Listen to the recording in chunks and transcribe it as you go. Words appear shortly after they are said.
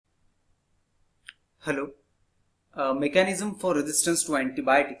Hello. Mechanism for resistance to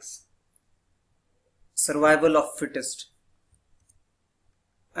antibiotics. Survival of fittest.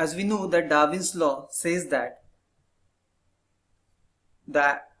 As we know that Darwin's law says that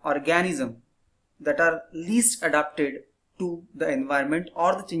the organism that are least adapted to the environment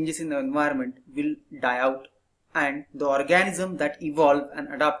or the changes in the environment will die out, and the organism that evolve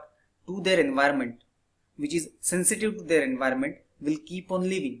and adapt to their environment, which is sensitive to their environment, will keep on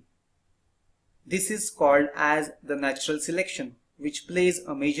living. This is called as the natural selection, which plays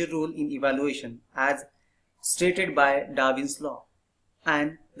a major role in evolution as stated by Darwin's law.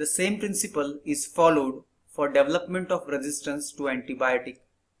 And the same principle is followed for development of resistance to antibiotic,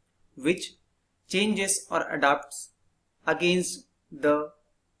 which changes or adapts against the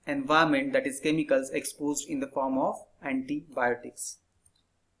environment, that is chemicals exposed in the form of antibiotics.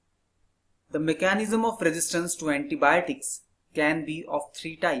 The mechanism of resistance to antibiotics can be of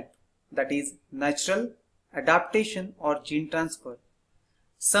three types, that is natural, adaptation or gene transfer.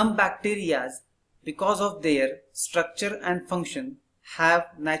 Some bacteria, because of their structure and function, have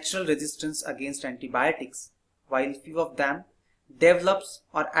natural resistance against antibiotics, while few of them develops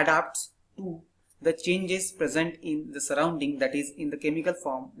or adapts to the changes present in the surrounding, that is in the chemical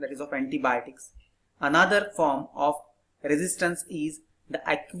form, that is of antibiotics. Another form of resistance is the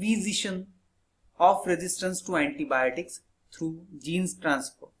acquisition of resistance to antibiotics through genes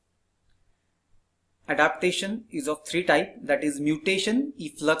transfer. Adaptation is of three types, that is mutation,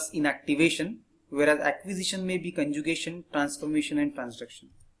 efflux, inactivation, whereas acquisition may be conjugation, transformation and transduction.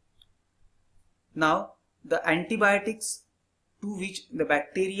 Now, the antibiotics to which the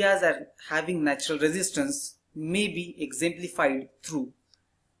bacteria are having natural resistance may be exemplified through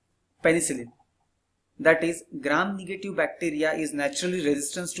penicillin. That is, gram-negative bacteria is naturally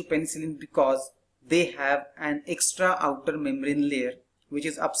resistant to penicillin because they have an extra outer membrane layer which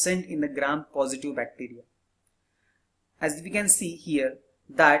is absent in the gram-positive bacteria. As we can see here,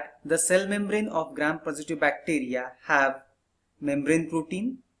 that the cell membrane of gram-positive bacteria have membrane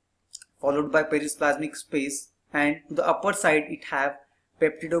protein followed by periplasmic space, and to the upper side it have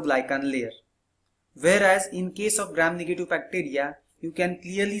peptidoglycan layer. Whereas in case of gram-negative bacteria, you can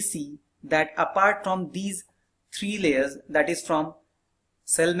clearly see that apart from these three layers, that is from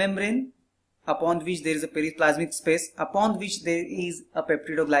cell membrane, upon which there is a periplasmic space, upon which there is a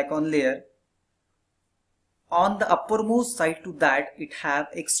peptidoglycan layer, on the uppermost side to that it have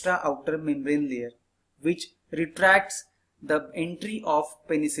extra outer membrane layer which retracts the entry of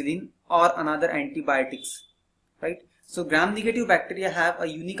penicillin or another antibiotics, right? So gram-negative bacteria have a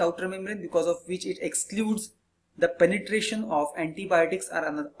unique outer membrane because of which it excludes the penetration of antibiotics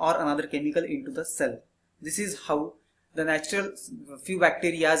or another chemical into the cell. This is how the natural few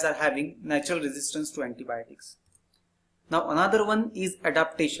bacteria are having natural resistance to antibiotics. Now another one is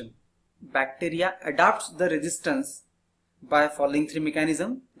adaptation. Bacteria adapts the resistance by following three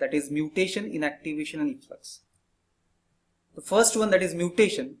mechanisms, that is mutation, inactivation and efflux. The first one, that is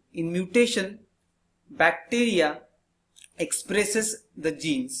mutation. In mutation, bacteria expresses the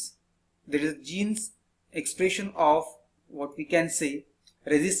genes. There is genes expression of what we can say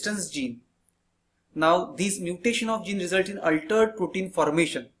resistance gene. Now this mutation of gene result in altered protein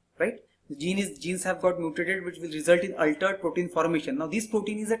formation, right? The genes have got mutated, which will result in altered protein formation. Now this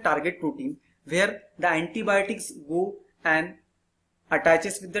protein is a target protein where the antibiotics go and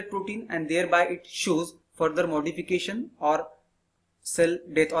attaches with that protein, and thereby it shows further modification or cell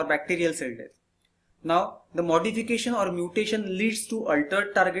death or bacterial cell death. Now the modification or mutation leads to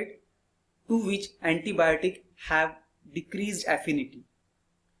altered target to which antibiotic have decreased affinity,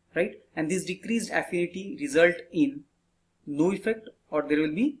 right? And this decreased affinity result in no effect, or there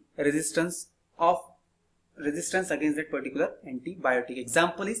will be resistance against that particular antibiotic.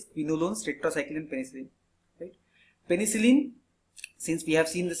 Example is quinolones, tetracycline, penicillin, right? Penicillin, since we have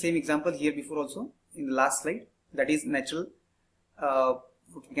seen the same example here before also in the last slide, that is natural what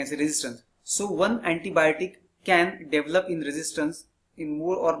we can say resistance. So one antibiotic can develop in resistance in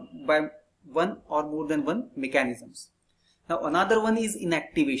more or by one or more than one mechanisms. Now another one is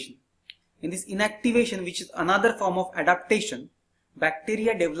inactivation. In this inactivation, which is another form of adaptation,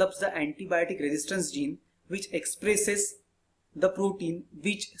 bacteria develops the antibiotic resistance gene which expresses the protein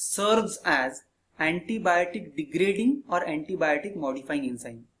which serves as antibiotic degrading or antibiotic modifying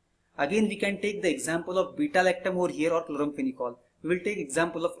enzyme. Again we can take the example of beta-lactam over here or chloramphenicol. We will take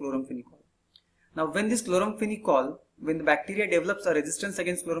example of chloramphenicol. Now when this chloramphenicol, when the bacteria develops a resistance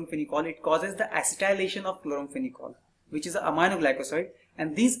against chloramphenicol, it causes the acetylation of chloramphenicol, which is an aminoglycoside,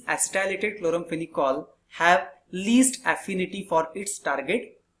 and these acetylated chloramphenicol have least affinity for its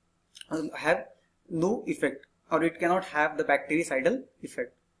target, have no effect, or it cannot have the bactericidal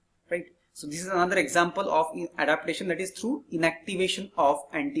effect, right? So this is another example of adaptation, that is through inactivation of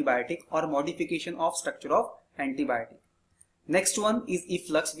antibiotic or modification of structure of antibiotic. Next one is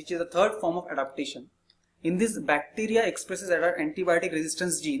efflux, which is the third form of adaptation. In this, bacteria expresses an antibiotic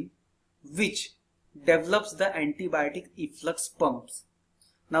resistance gene which develops the antibiotic efflux pumps.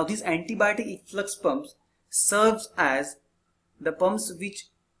 Now these antibiotic efflux pumps serves as the pumps which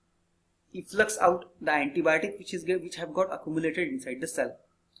efflux out the antibiotic which have got accumulated inside the cell.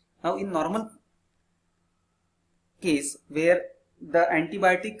 Now in normal case where the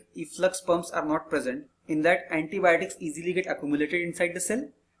antibiotic efflux pumps are not present, in that antibiotics easily get accumulated inside the cell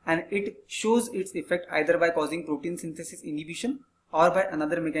and it shows its effect either by causing protein synthesis inhibition or by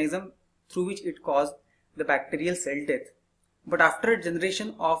another mechanism through which it causes the bacterial cell death. But after a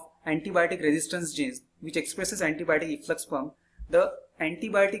generation of antibiotic resistance genes which expresses antibiotic efflux pump, the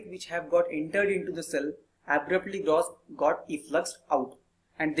antibiotic which have got entered into the cell abruptly got effluxed out,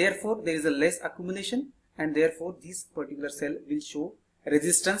 and therefore there is a less accumulation, and therefore this particular cell will show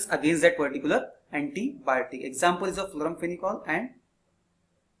resistance against that particular antibiotic. Example is of chloramphenicol and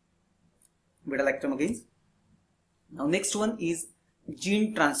beta-lactam against. Now next one is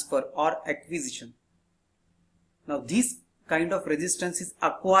gene transfer or acquisition. Now this kind of resistance is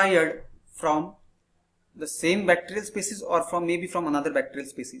acquired from the same bacterial species or from maybe from another bacterial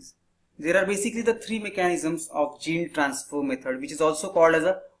species. There are basically the three mechanisms of gene transfer method, which is also called as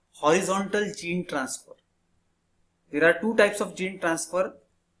a horizontal gene transfer. There are two types of gene transfer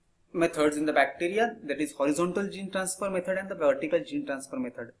methods in the bacteria, that is horizontal gene transfer method and the vertical gene transfer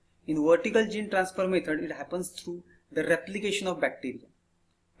method. In vertical gene transfer method, it happens through the replication of bacteria.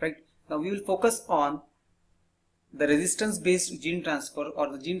 Right? Now we will focus on the resistance based gene transfer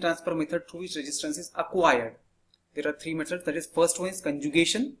or the gene transfer method through which resistance is acquired. There are three methods, that is first one is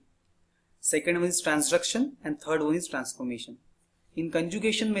conjugation, second one is transduction, and third one is transformation. In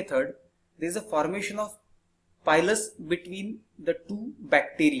conjugation method, there is a formation of pilus between the two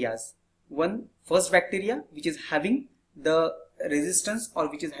bacterias. One first bacteria which is having the resistance or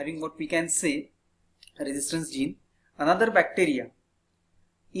which is having what we can say a resistance gene. Another bacteria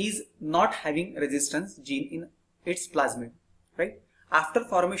is not having resistance gene in its plasmid, right? After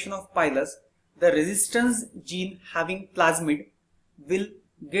formation of pilus, the resistance gene having plasmid will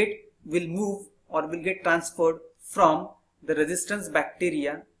move or will get transferred from the resistance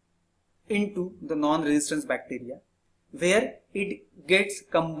bacteria into the non-resistance bacteria, where it gets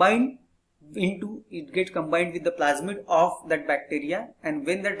combined with the plasmid of that bacteria, and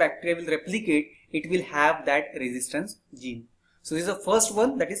when that bacteria will replicate, it will have that resistance gene. So this is the first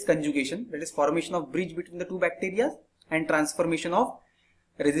one, that is conjugation, that is formation of bridge between the two bacteria and transformation of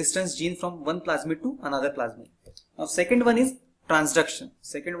resistance gene from one plasmid to another plasmid. Now second one is transduction.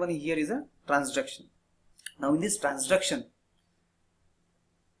 Second one here is a transduction. Now in this transduction,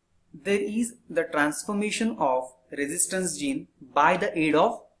 there is the transformation of resistance gene by the aid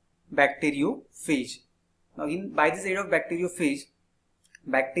of bacteriophage. Now by this aid of bacteriophage,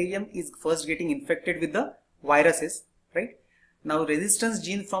 bacterium is first getting infected with the viruses, right? Now resistance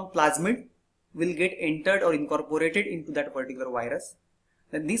gene from plasmid will get entered or incorporated into that particular virus.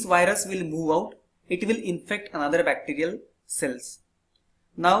 Then this virus will move out, it will infect another bacterial cells.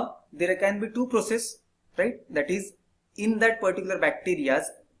 Now there can be two processes, right? That is, in that particular bacteria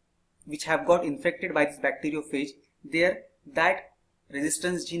which have got infected by this bacteriophage, that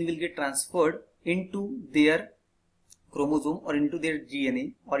resistance gene will get transferred into their chromosome or into their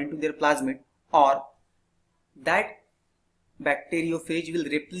DNA or into their plasmid, or that bacteriophage will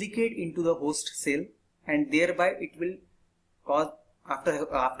replicate into the host cell, and thereby it will cause,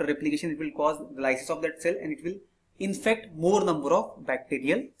 after replication, it will cause the lysis of that cell and it will infect more number of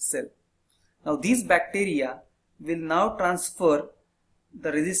bacterial cell. Now these bacteria will now transfer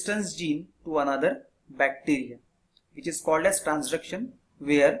the resistance gene to another bacteria, which is called as transduction,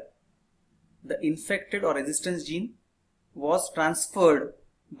 where the infected or resistance gene was transferred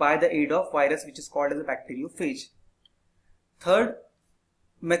by the aid of virus which is called as a bacteriophage. Third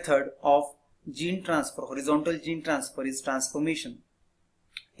method of gene transfer, horizontal gene transfer, is transformation.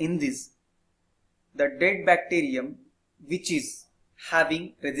 In this, the dead bacterium which is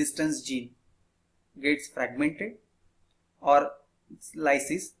having resistance gene gets fragmented or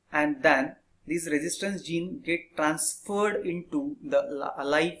lysis, and then this resistance gene get transferred into the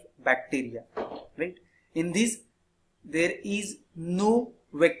alive bacteria, right? In this, there is no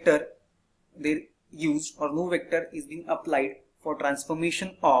vector used or no vector is being applied for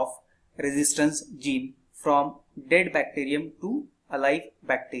transformation of resistance gene from dead bacterium to alive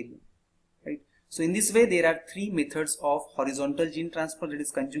bacterium, right? So in this way, there are three methods of horizontal gene transfer, that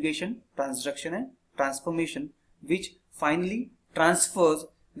is conjugation, transduction and transformation, which finally transfers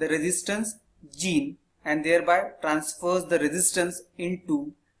the resistance gene and thereby transfers the resistance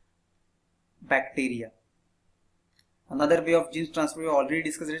into bacteria. Another way of gene transfer we already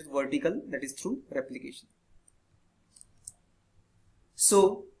discussed is vertical, that is through replication.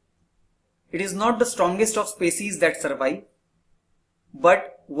 So it is not the strongest of species that survive,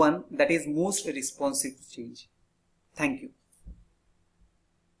 but one that is most responsive to change. Thank you.